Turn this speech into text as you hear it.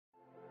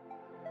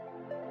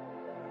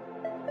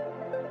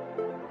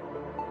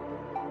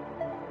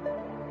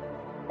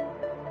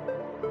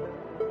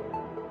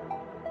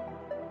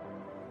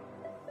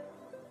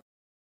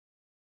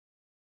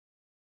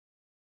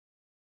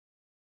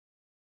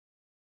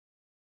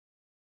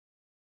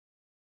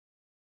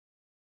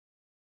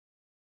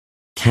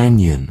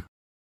canyon,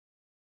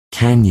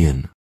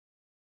 canyon.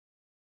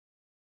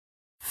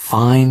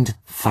 Find,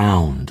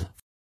 found,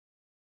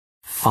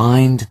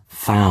 find,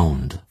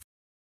 found.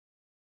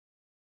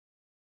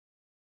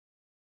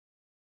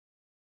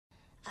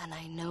 And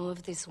I know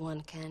of this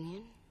one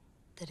canyon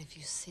that if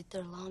you sit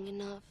there long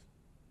enough,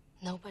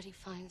 nobody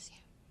finds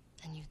you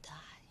and you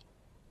die.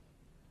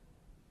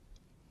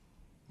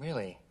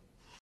 Really?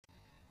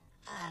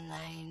 And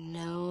I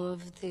know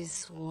of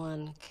this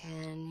one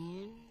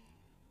canyon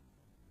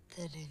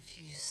that if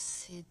you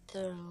sit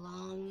there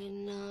long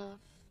enough,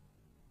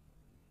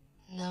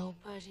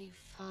 nobody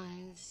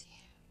finds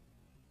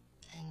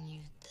you and you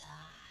die.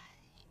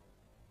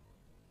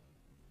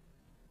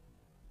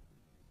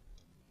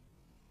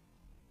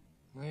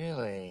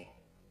 Really?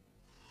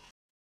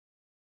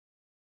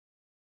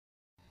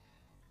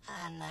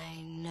 And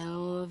I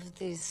know of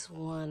this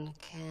one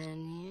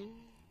canyon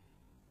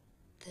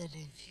that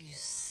if you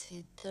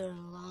sit there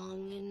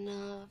long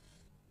enough,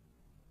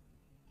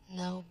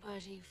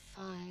 nobody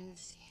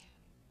finds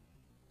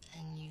you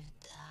and you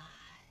die.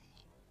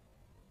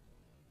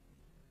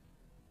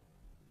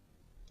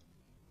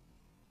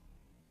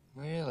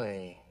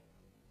 Really?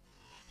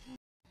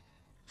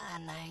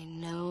 And I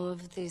know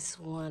of this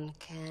one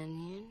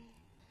canyon,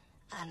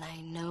 and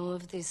I know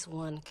of this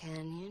one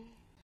canyon,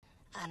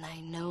 and I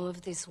know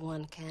of this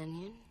one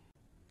canyon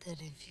that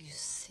if you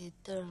sit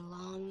there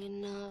long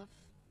enough,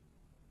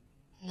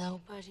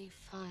 nobody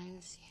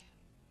finds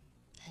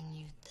you and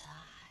you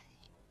die.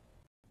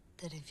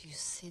 That if you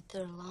sit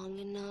there long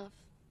enough,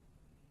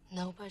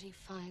 nobody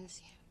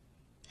finds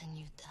you and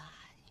you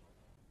die.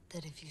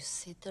 That if you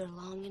sit there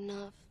long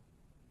enough,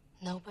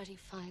 nobody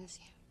finds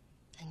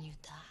you and you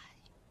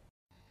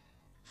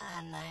die.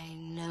 And I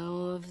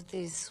know of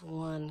this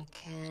one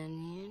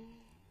canyon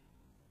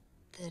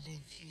that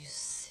if you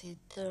sit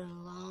there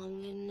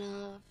long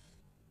enough,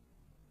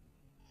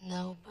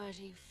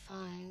 nobody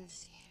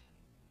finds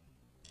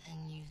you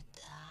and you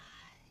die.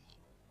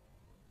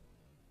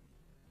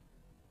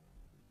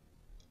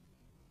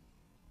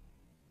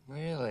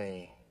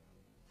 Really?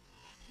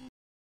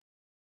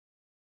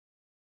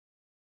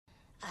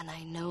 And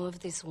I know of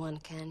this one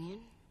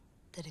canyon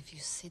that if you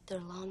sit there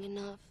long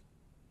enough,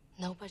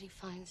 nobody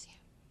finds you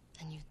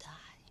and you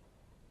die.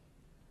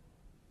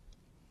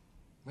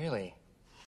 Really?